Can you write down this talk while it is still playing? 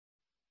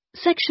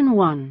Section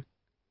 1.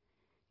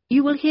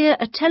 You will hear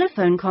a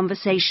telephone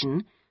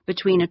conversation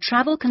between a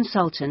travel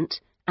consultant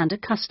and a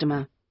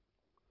customer.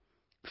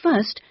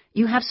 First,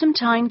 you have some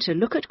time to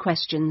look at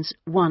questions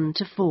 1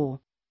 to 4.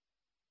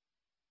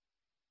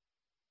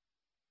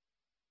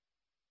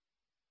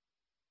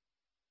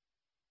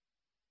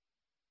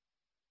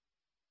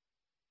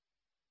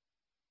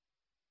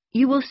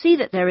 You will see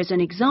that there is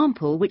an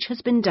example which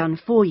has been done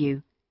for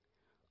you.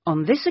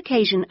 On this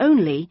occasion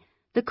only,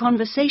 the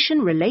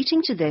conversation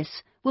relating to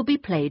this will be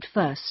played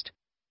first.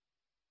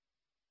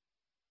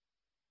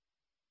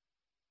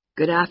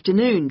 Good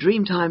afternoon,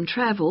 Dreamtime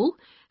Travel.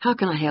 How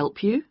can I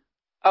help you?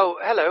 Oh,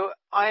 hello.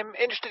 I'm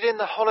interested in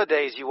the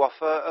holidays you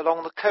offer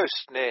along the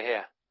coast near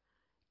here.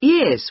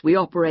 Yes, we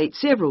operate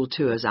several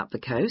tours up the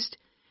coast.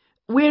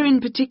 Where in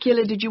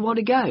particular did you want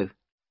to go?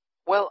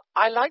 Well,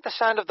 I like the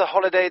sound of the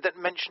holiday that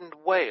mentioned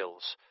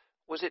whales.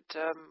 Was it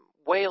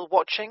whale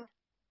watching?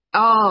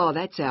 Oh,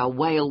 that's our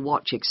Whale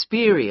Watch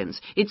Experience.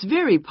 It's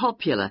very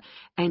popular,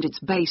 and it's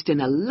based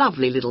in a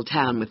lovely little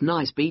town with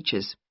nice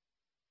beaches.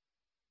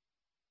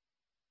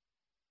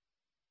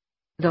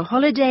 The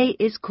holiday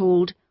is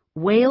called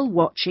Whale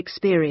Watch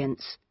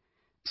Experience,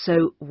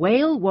 so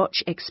Whale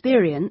Watch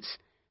Experience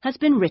has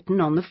been written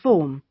on the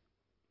form.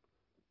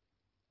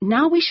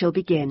 Now we shall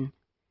begin.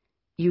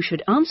 You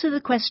should answer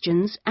the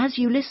questions as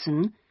you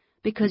listen,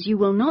 because you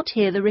will not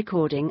hear the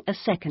recording a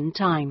second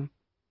time.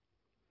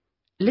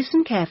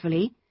 Listen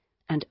carefully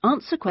and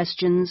answer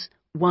questions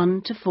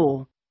 1 to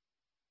 4.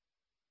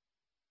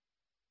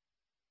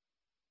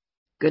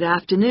 Good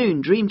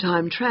afternoon,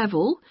 Dreamtime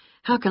Travel.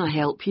 How can I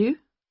help you?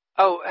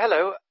 Oh,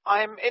 hello.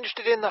 I'm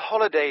interested in the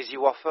holidays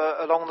you offer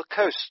along the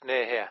coast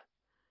near here.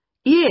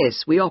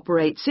 Yes, we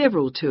operate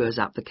several tours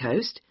up the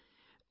coast.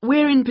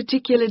 Where in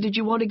particular did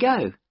you want to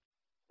go?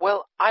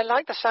 Well, I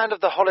like the sound of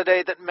the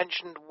holiday that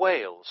mentioned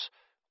whales.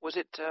 Was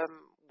it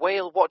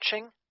whale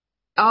watching?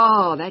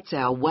 Oh, that's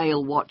our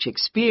Whale Watch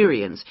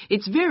Experience.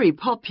 It's very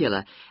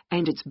popular,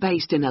 and it's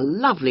based in a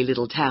lovely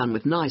little town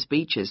with nice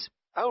beaches.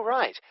 Oh,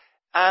 right.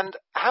 And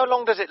how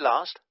long does it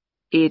last?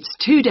 It's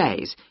 2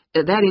 days.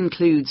 That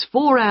includes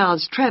 4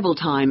 hours travel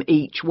time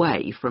each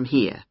way from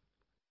here.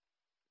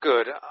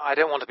 Good. I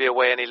don't want to be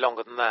away any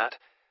longer than that.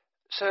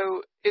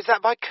 So, is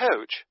that by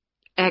coach?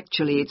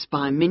 Actually, it's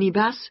by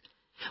minibus.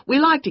 We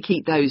like to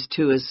keep those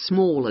tours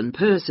small and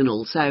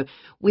personal, so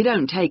we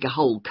don't take a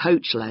whole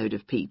coachload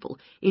of people.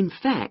 In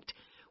fact,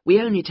 we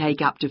only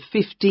take up to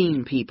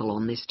 15 people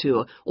on this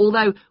tour,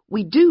 although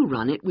we do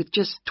run it with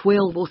just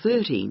 12 or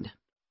 13.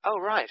 Oh,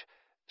 right.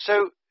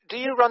 So, do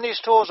you run these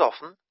tours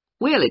often?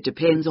 Well, it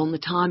depends on the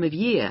time of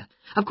year.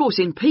 Of course,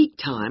 in peak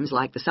times,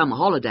 like the summer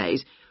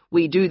holidays,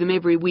 we do them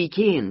every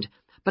weekend,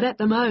 but at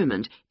the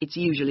moment, it's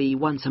usually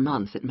once a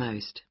month at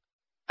most.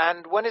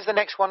 And when is the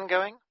next one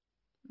going?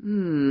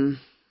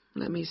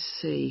 Let me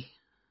see.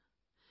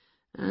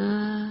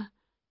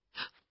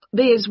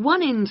 There's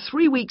one in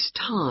 3 weeks'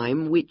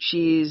 time, which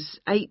is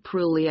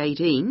April the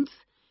 18th,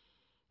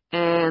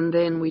 and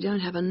then we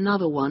don't have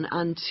another one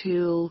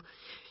until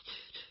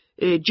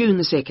June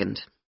the 2nd.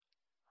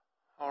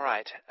 All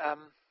right.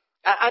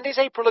 And is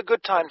April a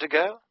good time to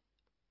go?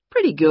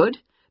 Pretty good,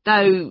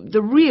 though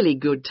the really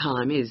good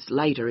time is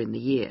later in the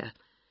year.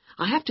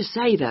 I have to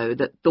say, though,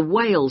 that the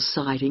whale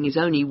sighting is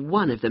only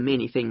one of the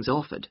many things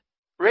offered.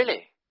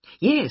 Really?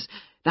 Yes,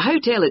 the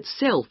hotel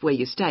itself where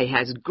you stay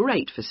has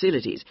great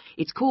facilities.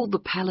 It's called the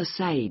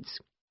Palisades.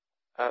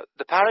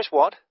 The Paris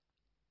what?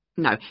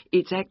 No,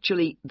 it's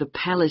actually the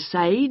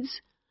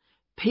Palisades.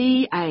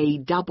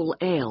 Palllisades.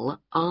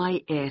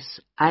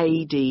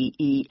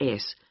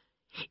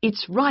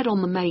 It's right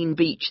on the main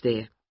beach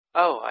there.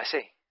 Oh, I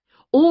see.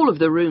 All of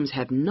the rooms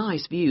have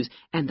nice views,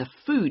 and the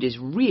food is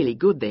really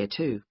good there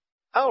too.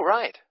 Oh,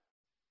 right.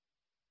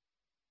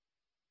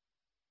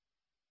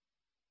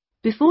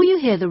 Before you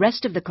hear the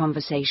rest of the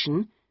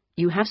conversation,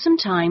 you have some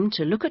time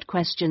to look at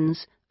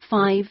questions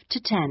 5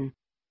 to 10.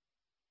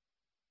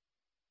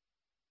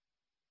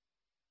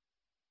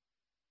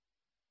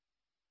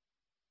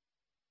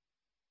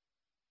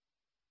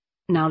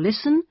 Now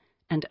listen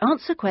and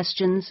answer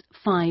questions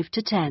 5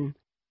 to 10.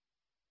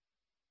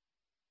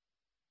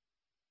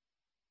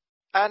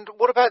 And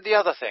what about the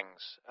other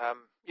things,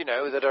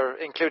 that are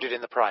included in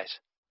the price?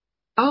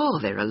 Oh,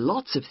 there are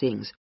lots of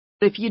things.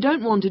 If you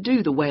don't want to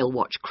do the Whale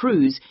Watch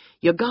cruise,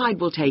 your guide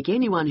will take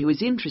anyone who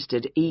is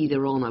interested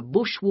either on a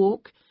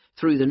bushwalk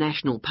through the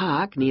national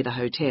park near the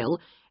hotel,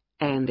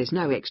 and there's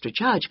no extra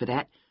charge for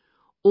that,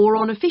 or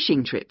on a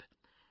fishing trip.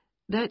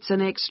 That's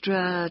an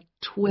extra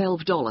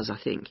 $12, I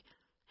think.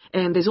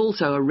 And there's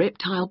also a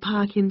reptile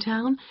park in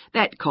town.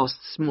 That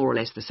costs more or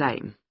less the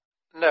same.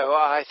 No,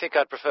 I think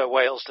I'd prefer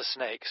whales to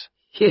snakes.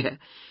 Yeah.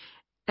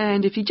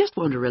 And if you just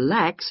want to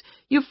relax,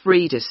 you're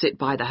free to sit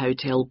by the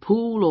hotel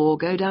pool or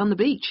go down the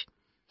beach.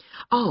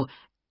 Oh,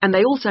 and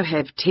they also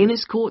have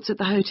tennis courts at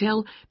the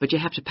hotel, but you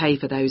have to pay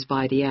for those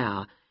by the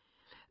hour.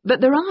 But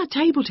there are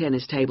table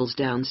tennis tables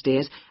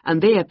downstairs, and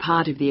they're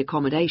part of the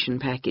accommodation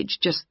package.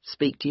 Just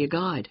speak to your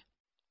guide.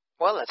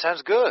 Well, that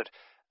sounds good.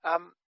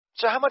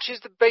 So how much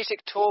is the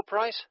basic tour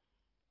price?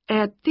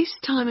 At this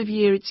time of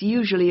year, it's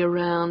usually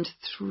around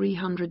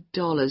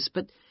 $300,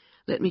 but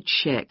let me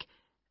check.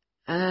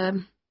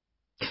 It's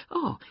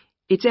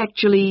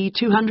actually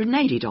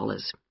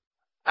 $280.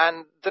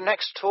 And the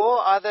next tour,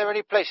 are there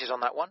any places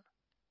on that one?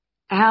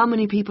 How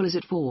many people is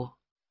it for?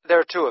 There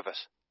are 2 of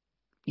us.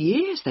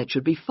 Yes, that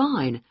should be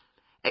fine.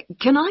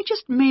 Can I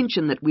just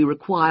mention that we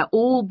require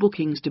all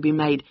bookings to be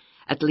made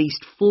at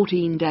least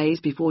 14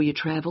 days before you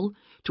travel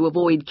to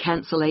avoid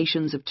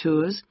cancellations of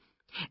tours?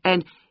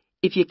 And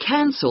if you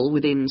cancel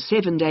within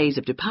 7 days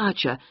of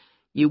departure,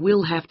 you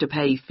will have to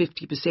pay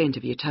 50%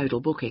 of your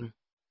total booking.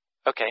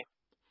 Okay.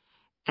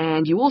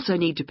 And you also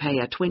need to pay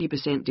a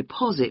 20%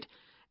 deposit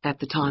at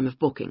the time of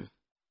booking.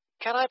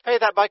 Can I pay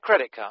that by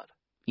credit card?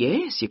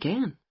 Yes, you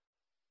can.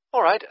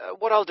 All right.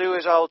 What I'll do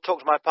is I'll talk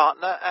to my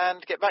partner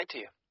and get back to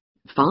you.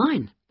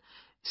 Fine.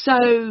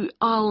 So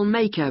I'll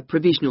make a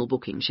provisional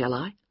booking, shall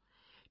I?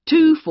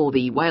 2 for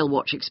the Whale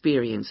Watch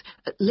experience.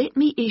 Let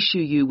me issue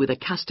you with a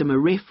customer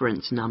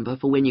reference number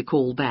for when you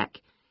call back.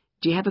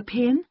 Do you have a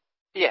pen?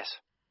 Yes.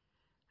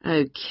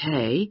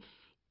 Okay.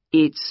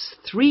 It's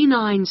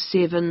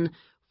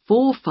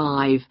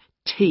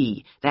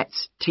 39745T.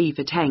 That's T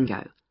for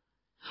Tango.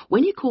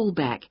 When you call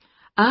back,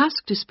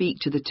 ask to speak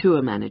to the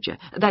tour manager.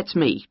 That's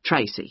me,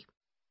 Tracy.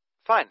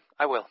 Fine,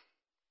 I will.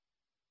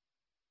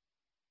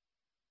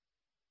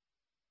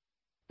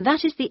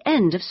 That is the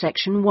end of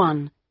section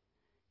 1.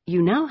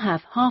 You now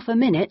have half a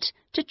minute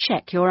to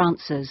check your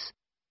answers.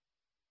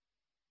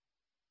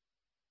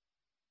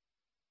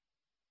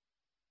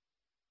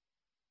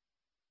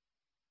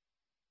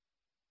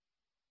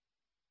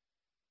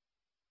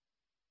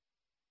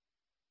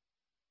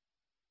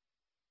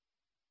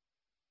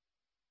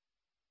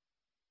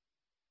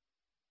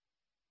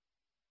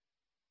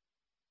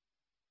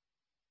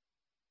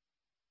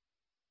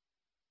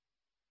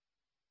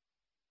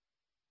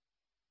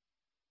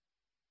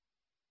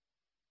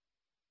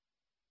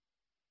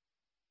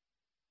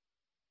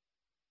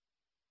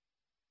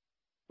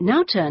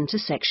 Now turn to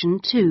Section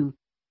 2.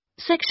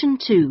 Section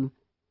 2.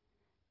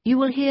 You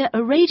will hear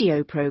a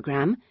radio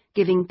programme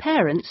giving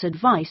parents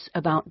advice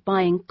about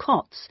buying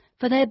cots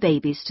for their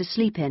babies to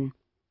sleep in.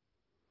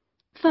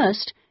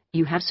 First,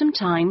 you have some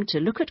time to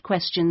look at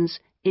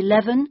questions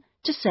 11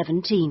 to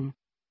 17.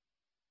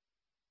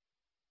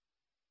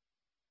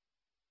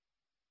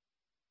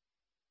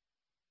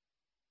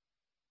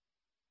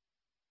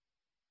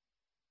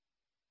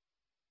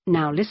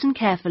 Now listen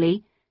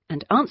carefully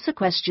and answer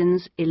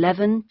questions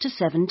 11 to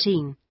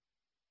 17.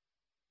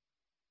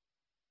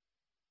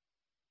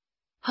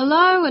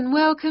 Hello and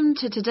welcome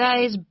to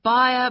today's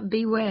Buyer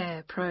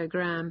Beware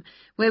program,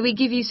 where we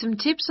give you some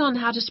tips on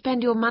how to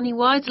spend your money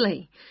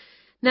wisely.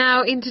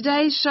 Now, in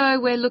today's show,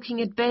 we're looking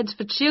at beds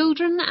for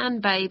children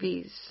and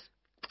babies.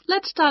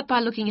 Let's start by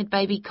looking at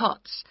baby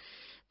cots.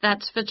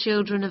 That's for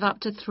children of up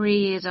to 3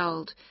 years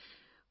old.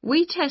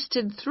 We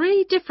tested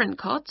 3 different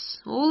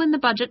cots, all in the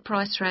budget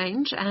price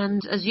range,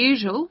 and as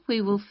usual,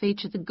 we will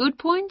feature the good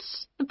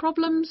points, the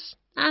problems,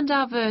 and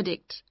our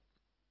verdict.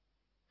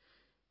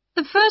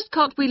 The first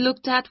cot we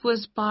looked at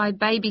was by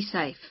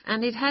BabySafe,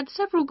 and it had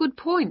several good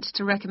points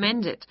to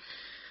recommend it.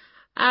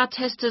 Our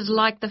testers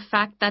liked the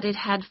fact that it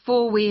had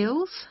 4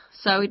 wheels,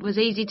 so it was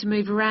easy to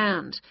move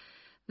around.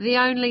 The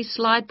only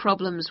slight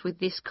problems with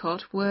this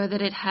cot were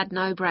that it had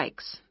no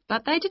brakes,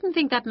 but they didn't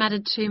think that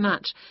mattered too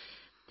much.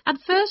 At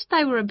first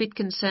they were a bit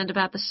concerned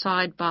about the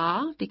side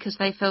bar because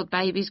they felt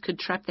babies could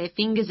trap their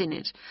fingers in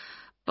it.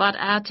 But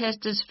our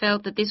testers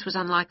felt that this was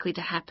unlikely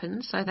to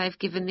happen, so they've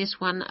given this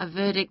one a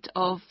verdict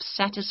of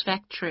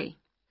satisfactory.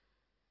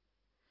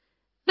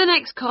 The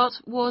next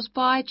cot was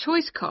by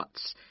Choice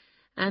Cots,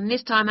 and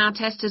this time our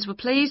testers were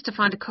pleased to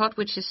find a cot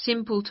which is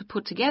simple to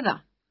put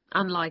together,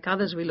 unlike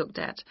others we looked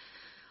at.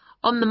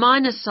 On the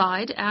minus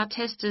side, our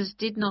testers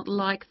did not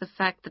like the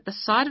fact that the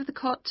side of the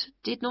cot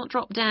did not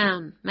drop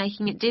down,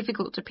 making it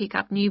difficult to pick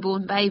up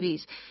newborn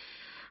babies.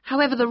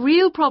 However, the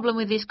real problem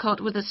with this cot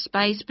was the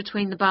space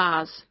between the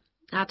bars.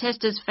 Our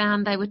testers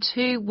found they were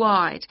too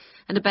wide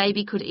and a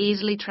baby could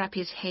easily trap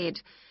his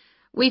head.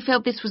 We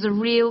felt this was a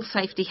real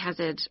safety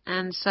hazard,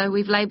 and so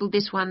we've labelled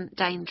this one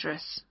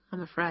dangerous, I'm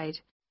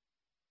afraid.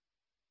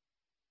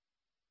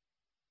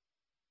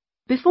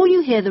 Before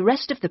you hear the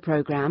rest of the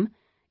programme,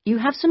 you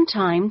have some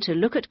time to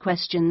look at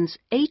questions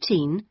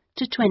 18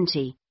 to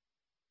 20.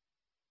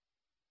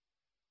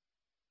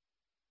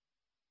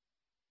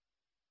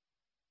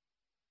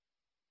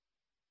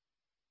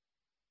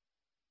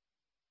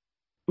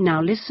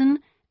 Now listen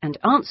and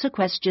answer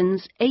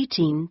questions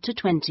 18 to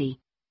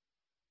 20.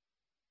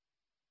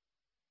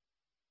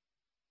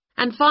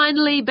 And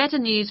finally, better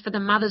news for the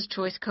Mother's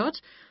Choice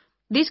cot.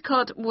 This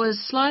cot was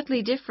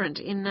slightly different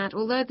in that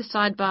although the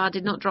sidebar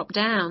did not drop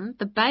down,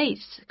 the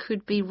base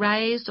could be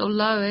raised or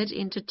lowered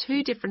into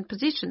 2 different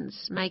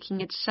positions, making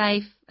it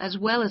safe as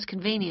well as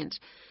convenient.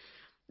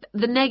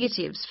 The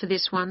negatives for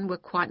this one were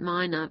quite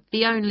minor.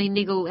 The only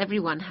niggle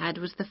everyone had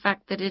was the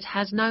fact that it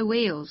has no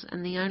wheels,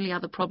 and the only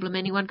other problem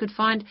anyone could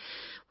find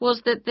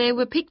was that there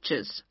were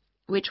pictures,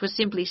 which were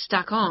simply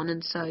stuck on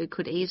and so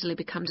could easily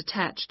become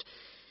detached.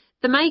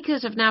 The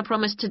makers have now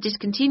promised to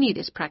discontinue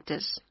this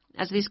practice.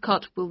 As this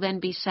cot will then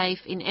be safe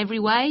in every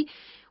way,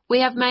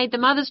 we have made the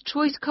Mother's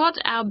Choice cot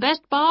our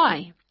best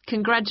buy.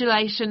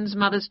 Congratulations,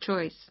 Mother's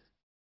Choice.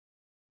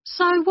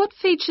 So what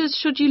features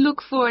should you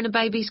look for in a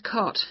baby's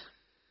cot?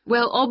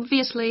 Well,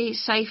 obviously,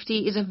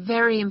 safety is a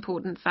very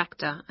important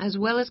factor, as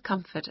well as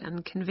comfort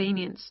and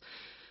convenience.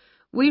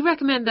 We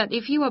recommend that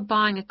if you are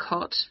buying a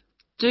cot,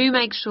 do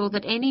make sure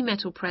that any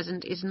metal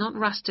present is not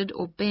rusted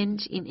or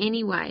bent in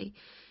any way.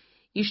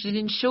 You should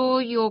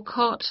ensure your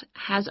cot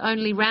has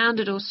only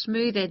rounded or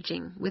smooth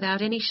edging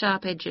without any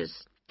sharp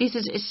edges. This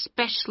is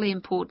especially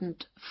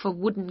important for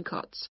wooden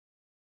cots.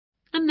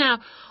 And now,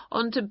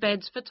 on to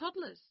beds for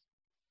toddlers.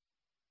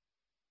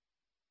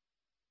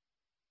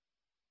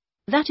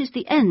 That is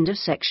the end of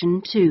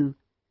section 2.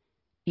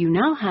 You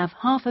now have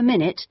half a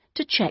minute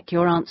to check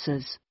your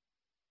answers.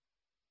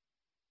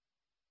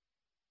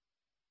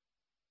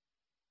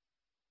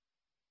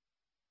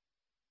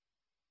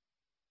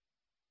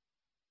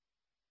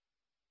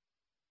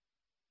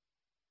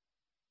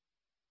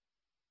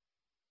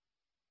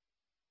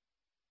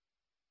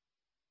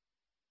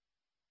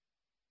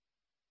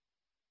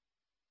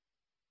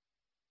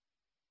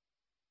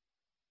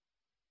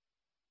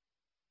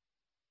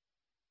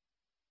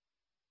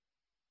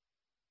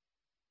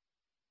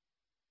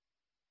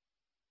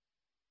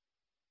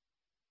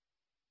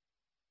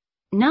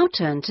 Now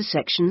turn to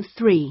section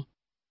 3.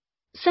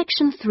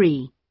 Section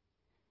 3.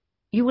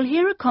 You will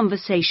hear a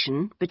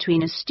conversation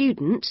between a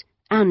student,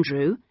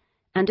 Andrew,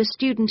 and a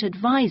student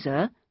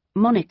advisor,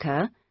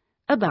 Monica,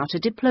 about a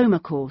diploma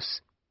course.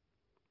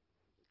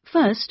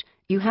 First,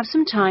 you have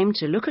some time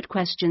to look at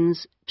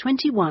questions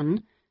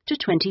 21 to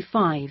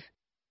 25.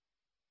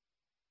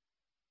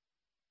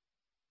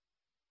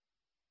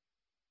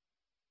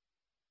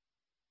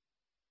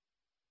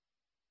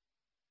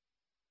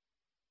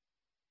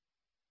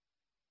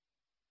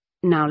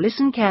 Now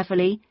listen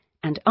carefully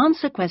and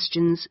answer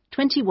questions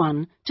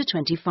 21 to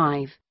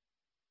 25.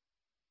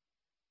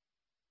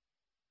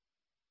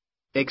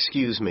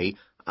 Excuse me,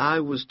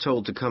 I was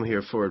told to come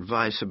here for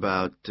advice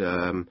about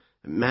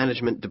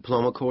management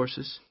diploma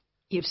courses.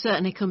 You've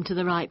certainly come to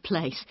the right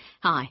place.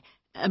 Hi,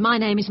 my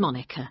name is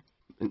Monica.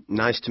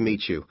 Nice to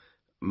meet you.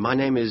 My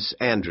name is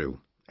Andrew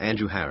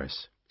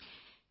Harris.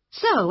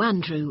 So,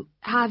 Andrew,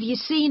 have you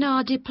seen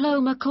our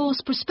diploma course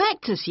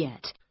prospectus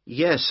yet?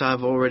 Yes,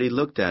 I've already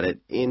looked at it.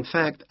 In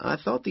fact, I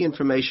thought the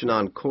information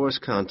on course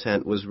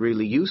content was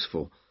really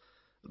useful.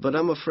 But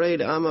I'm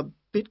afraid I'm a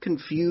bit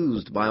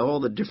confused by all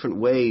the different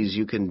ways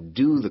you can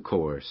do the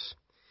course.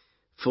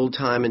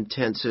 Full-time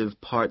intensive,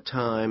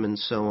 part-time, and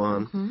so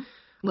on. Mm-hmm.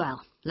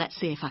 Well, let's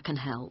see if I can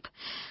help.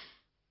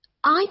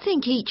 I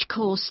think each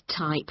course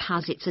type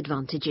has its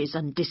advantages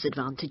and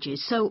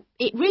disadvantages, so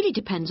it really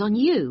depends on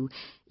you,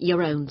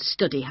 your own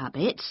study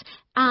habits,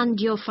 and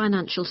your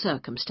financial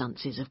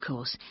circumstances, of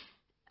course.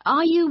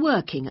 Are you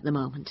working at the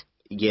moment?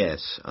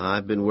 Yes,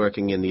 I've been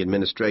working in the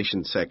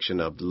administration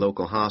section of the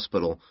local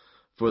hospital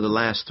for the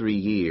last 3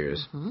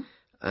 years. Mm-hmm.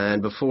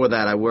 And before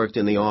that, I worked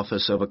in the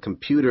office of a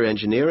computer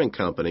engineering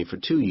company for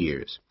 2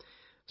 years.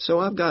 So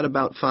I've got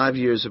about 5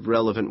 years of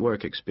relevant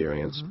work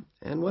experience.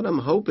 Mm-hmm. And what I'm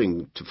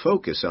hoping to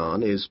focus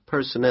on is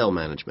personnel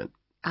management.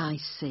 I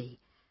see.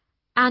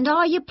 And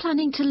are you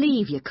planning to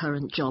leave your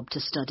current job to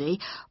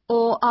study,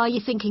 or are you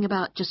thinking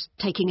about just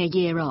taking a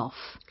year off?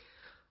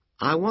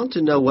 I want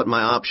to know what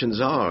my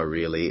options are,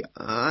 really.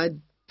 I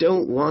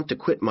don't want to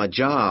quit my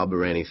job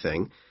or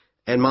anything,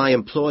 and my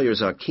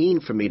employers are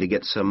keen for me to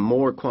get some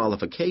more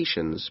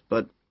qualifications,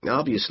 but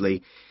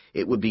obviously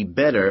it would be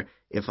better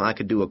if I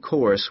could do a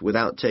course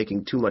without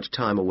taking too much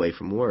time away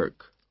from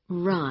work.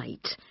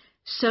 Right.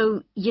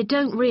 So you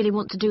don't really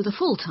want to do the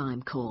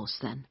full-time course,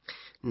 then?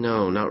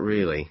 No, not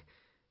really.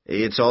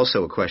 It's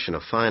also a question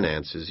of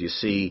finances. You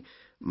see,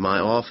 my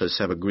office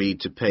have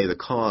agreed to pay the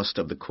cost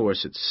of the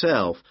course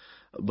itself,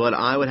 but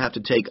I would have to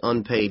take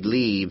unpaid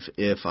leave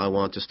if I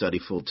want to study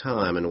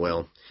full-time, and,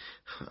 well,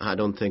 I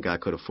don't think I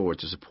could afford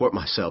to support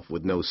myself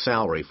with no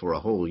salary for a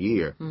whole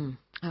year.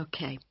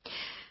 Okay.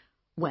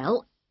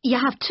 Well, you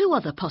have two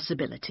other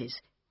possibilities.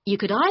 You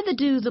could either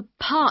do the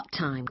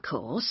part-time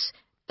course,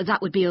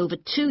 that would be over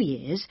 2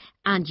 years,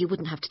 and you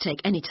wouldn't have to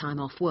take any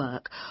time off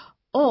work,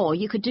 or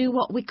you could do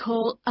what we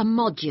call a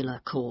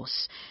modular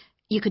course.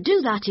 You could do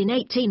that in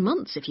 18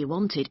 months if you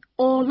wanted,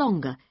 or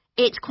longer.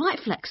 It's quite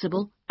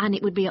flexible, and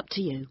it would be up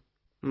to you.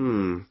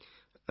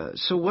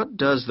 So what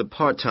does the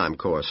part-time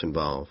course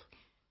involve?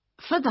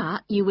 For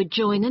that, you would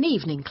join an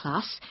evening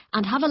class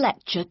and have a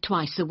lecture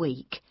twice a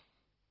week.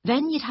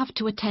 Then you'd have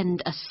to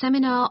attend a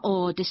seminar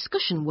or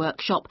discussion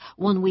workshop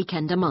 1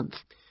 weekend a month.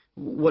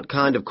 What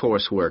kind of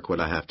coursework would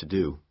I have to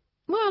do?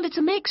 Well, it's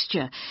a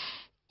mixture.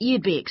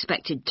 You'd be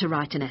expected to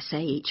write an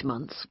essay each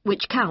month,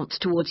 which counts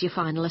towards your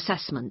final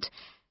assessment.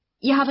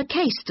 You have a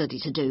case study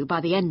to do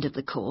by the end of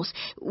the course,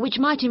 which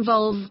might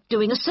involve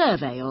doing a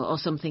survey or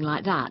something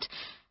like that.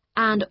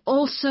 And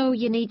also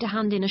you need to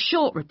hand in a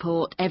short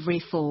report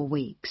every 4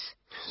 weeks.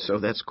 So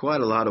that's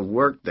quite a lot of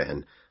work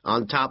then,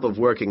 on top of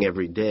working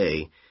every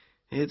day.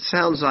 It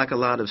sounds like a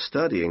lot of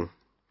studying.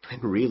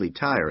 and really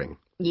tiring.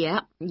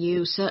 Yeah,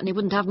 you certainly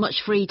wouldn't have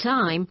much free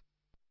time.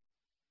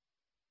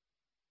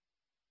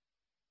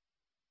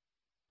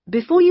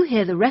 Before you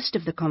hear the rest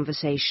of the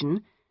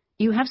conversation,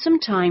 you have some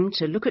time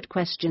to look at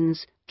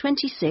questions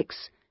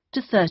 26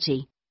 to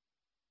 30.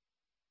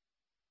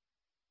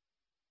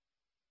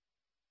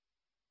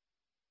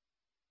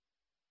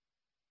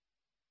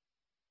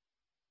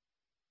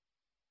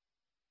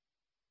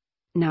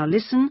 Now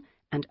listen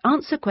and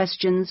answer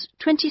questions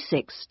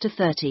 26 to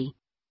 30.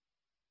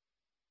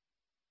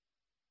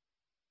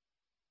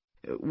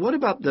 What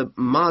about the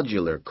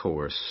modular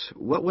course?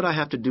 What would I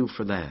have to do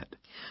for that?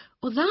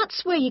 Well,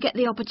 that's where you get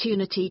the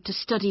opportunity to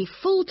study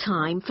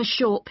full-time for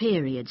short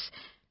periods.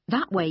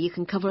 That way you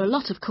can cover a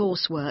lot of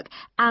coursework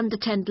and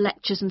attend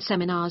lectures and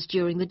seminars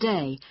during the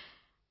day.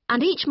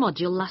 And each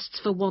module lasts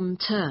for one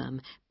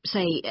term,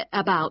 say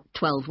about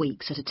 12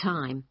 weeks at a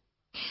time.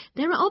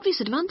 There are obvious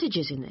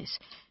advantages in this.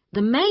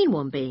 The main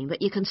one being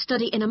that you can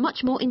study in a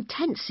much more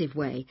intensive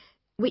way,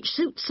 which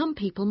suits some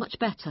people much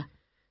better.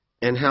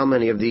 And how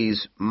many of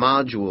these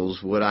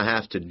modules would I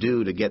have to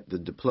do to get the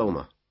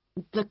diploma?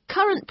 The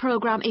current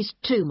programme is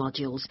 2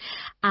 modules,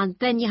 and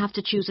then you have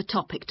to choose a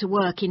topic to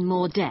work in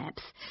more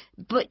depth.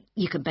 But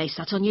you can base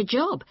that on your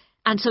job,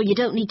 and so you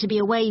don't need to be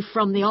away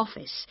from the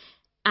office.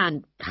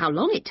 And how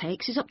long it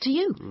takes is up to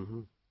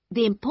you.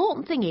 The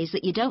important thing is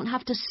that you don't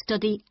have to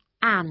study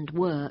and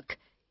work.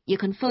 You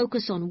can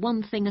focus on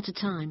one thing at a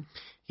time.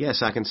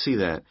 Yes, I can see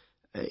that.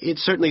 It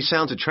certainly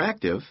sounds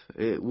attractive.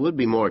 It would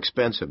be more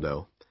expensive,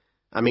 though.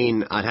 I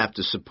mean, I'd have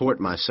to support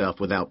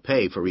myself without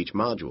pay for each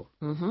module.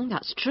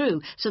 That's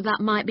true, so that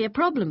might be a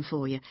problem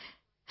for you.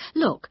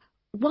 Look,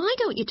 why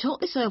don't you talk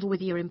this over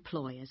with your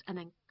employers and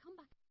then come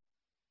back?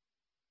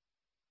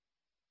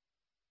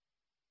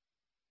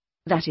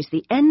 That is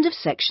the end of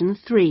section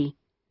 3.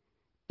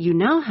 You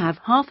now have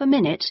half a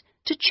minute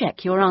to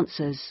check your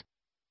answers.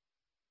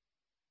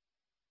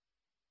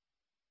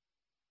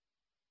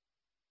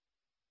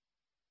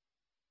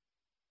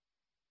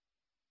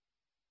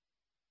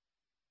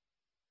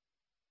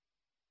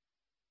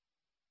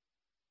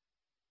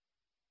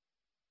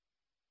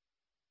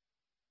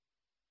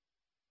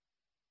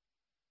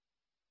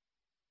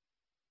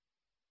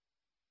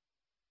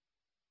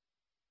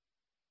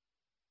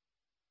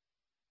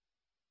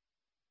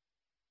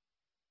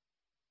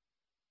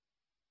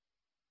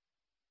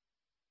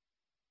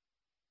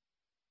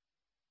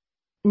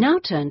 Now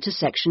turn to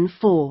Section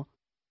 4.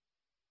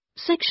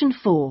 Section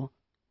 4.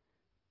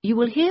 You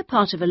will hear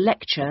part of a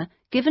lecture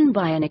given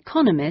by an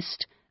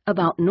economist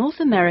about North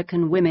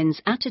American women's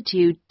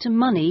attitude to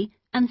money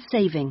and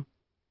saving.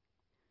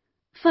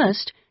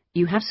 First,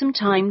 you have some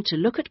time to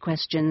look at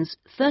questions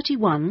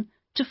 31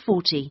 to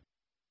 40.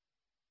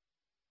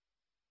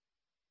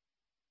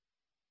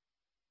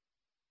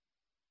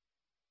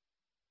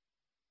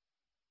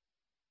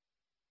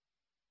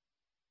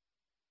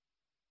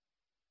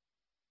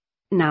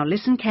 Now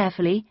listen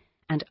carefully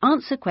and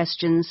answer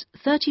questions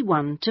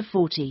 31 to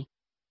 40.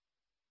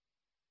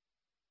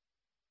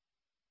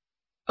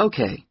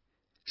 Okay,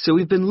 so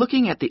we've been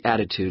looking at the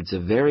attitudes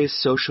of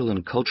various social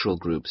and cultural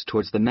groups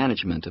towards the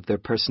management of their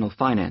personal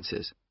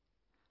finances,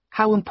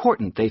 how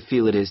important they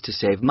feel it is to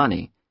save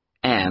money,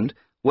 and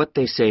what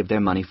they save their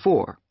money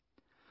for.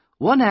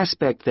 One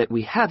aspect that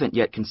we haven't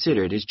yet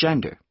considered is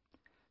gender.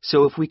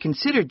 So if we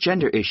consider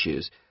gender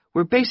issues,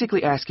 we're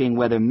basically asking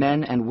whether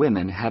men and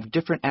women have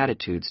different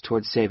attitudes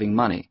towards saving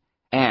money,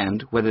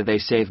 and whether they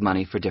save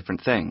money for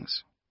different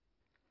things.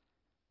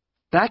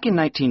 Back in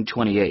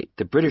 1928,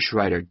 the British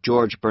writer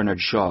George Bernard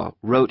Shaw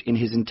wrote in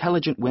his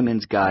Intelligent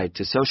Women's Guide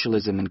to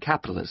Socialism and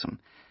Capitalism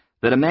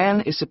that a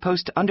man is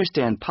supposed to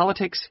understand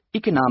politics,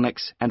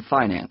 economics, and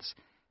finance,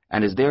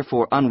 and is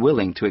therefore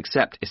unwilling to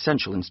accept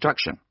essential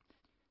instruction.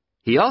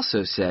 He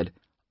also said,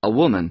 a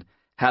woman,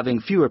 having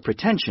fewer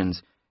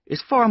pretensions,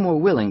 is far more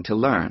willing to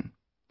learn.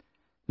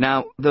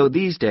 Now, though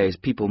these days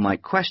people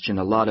might question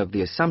a lot of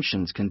the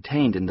assumptions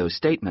contained in those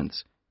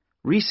statements,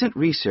 recent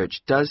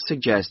research does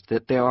suggest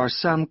that there are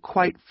some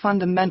quite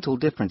fundamental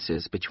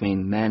differences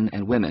between men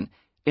and women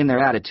in their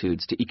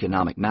attitudes to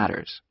economic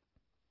matters.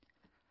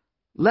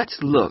 Let's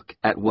look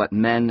at what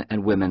men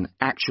and women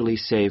actually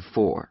save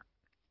for.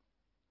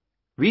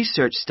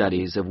 Research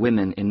studies of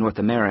women in North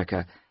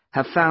America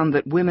have found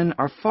that women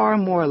are far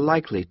more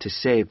likely to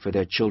save for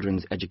their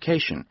children's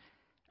education,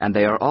 and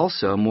they are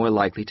also more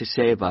likely to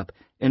save up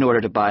in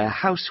order to buy a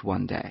house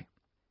one day.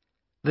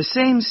 The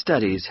same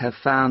studies have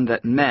found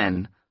that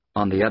men,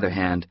 on the other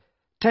hand,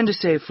 tend to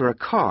save for a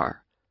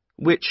car,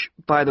 which,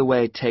 by the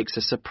way, takes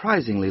a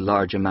surprisingly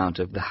large amount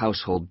of the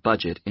household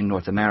budget in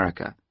North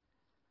America.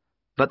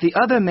 But the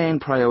other main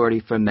priority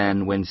for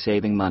men when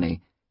saving money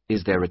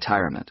is their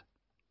retirement.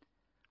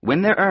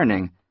 When they're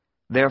earning,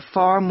 they're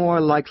far more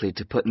likely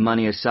to put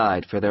money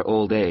aside for their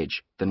old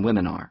age than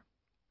women are.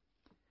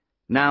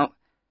 Now,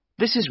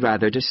 this is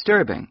rather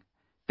disturbing,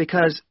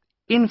 because,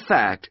 in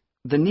fact,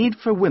 the need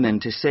for women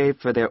to save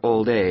for their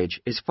old age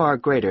is far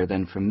greater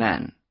than for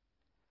men.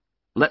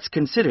 Let's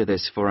consider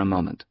this for a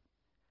moment.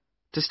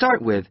 To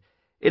start with,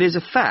 it is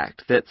a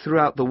fact that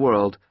throughout the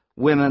world,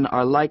 women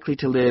are likely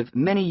to live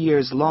many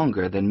years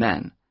longer than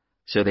men,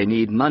 so they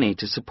need money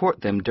to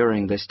support them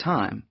during this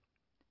time.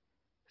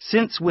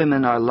 Since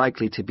women are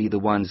likely to be the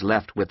ones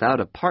left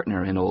without a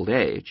partner in old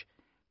age,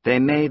 they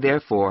may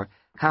therefore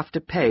have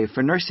to pay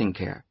for nursing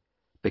care,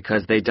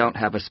 because they don't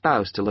have a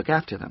spouse to look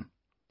after them.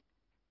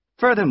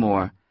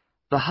 Furthermore,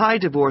 the high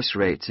divorce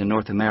rates in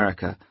North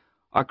America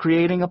are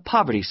creating a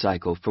poverty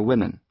cycle for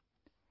women.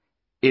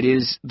 It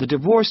is the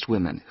divorced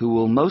women who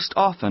will most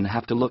often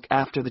have to look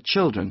after the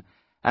children,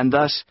 and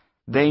thus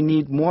they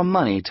need more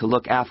money to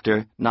look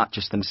after not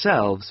just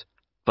themselves,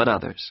 but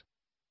others.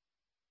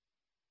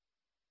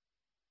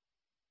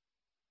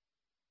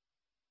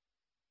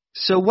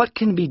 So what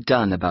can be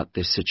done about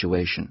this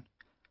situation?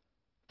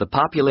 The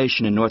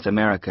population in North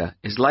America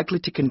is likely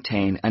to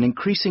contain an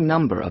increasing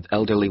number of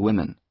elderly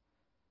women.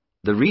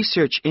 The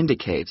research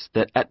indicates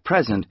that at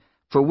present,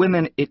 for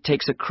women, it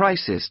takes a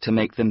crisis to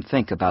make them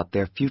think about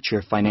their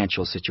future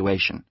financial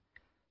situation.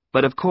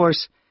 But of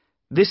course,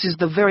 this is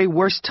the very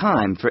worst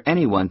time for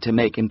anyone to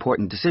make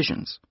important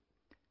decisions.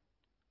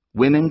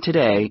 Women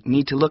today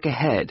need to look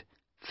ahead,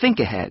 think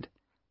ahead,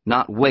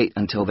 not wait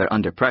until they're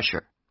under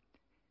pressure.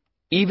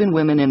 Even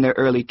women in their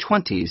early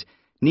 20s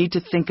need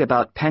to think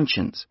about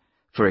pensions,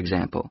 for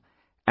example,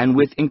 and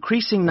with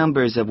increasing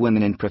numbers of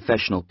women in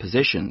professional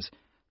positions,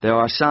 there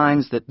are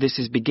signs that this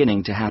is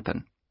beginning to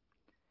happen.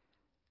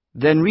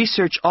 Then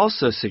research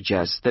also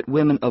suggests that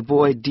women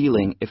avoid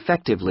dealing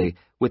effectively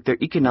with their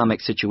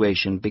economic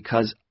situation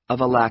because of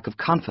a lack of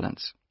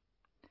confidence.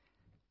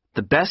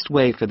 The best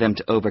way for them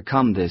to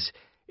overcome this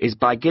is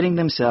by getting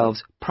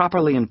themselves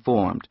properly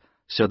informed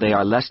so they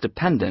are less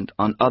dependent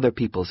on other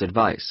people's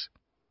advice.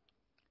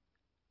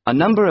 A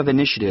number of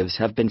initiatives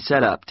have been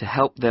set up to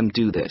help them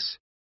do this.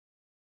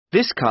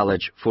 This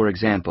college, for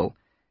example,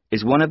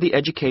 is one of the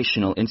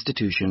educational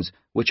institutions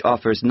which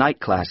offers night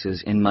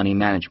classes in money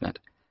management,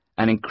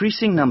 and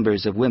increasing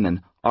numbers of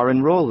women are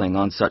enrolling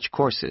on such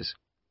courses.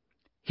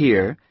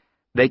 Here,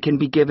 they can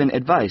be given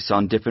advice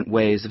on different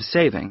ways of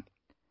saving.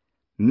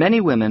 Many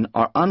women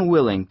are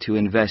unwilling to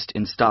invest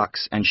in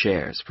stocks and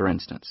shares, for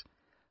instance,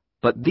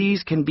 but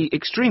these can be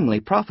extremely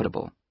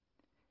profitable.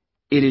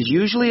 It is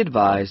usually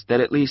advised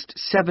that at least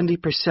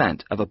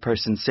 70% of a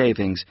person's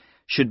savings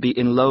should be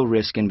in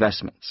low-risk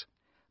investments.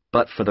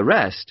 But for the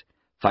rest,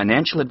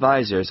 financial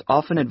advisors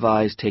often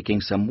advise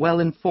taking some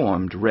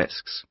well-informed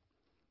risks.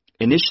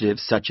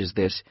 Initiatives such as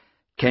this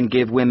can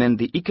give women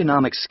the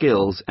economic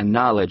skills and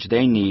knowledge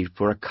they need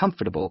for a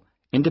comfortable,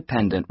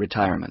 independent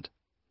retirement.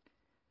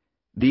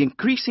 The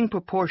increasing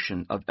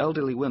proportion of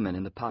elderly women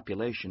in the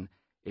population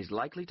is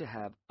likely to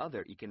have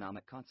other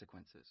economic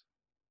consequences.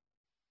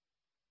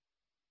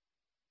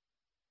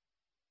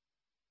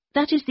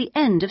 That is the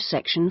end of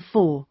section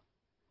 4.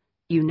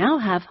 You now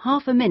have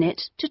half a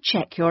minute to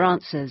check your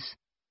answers.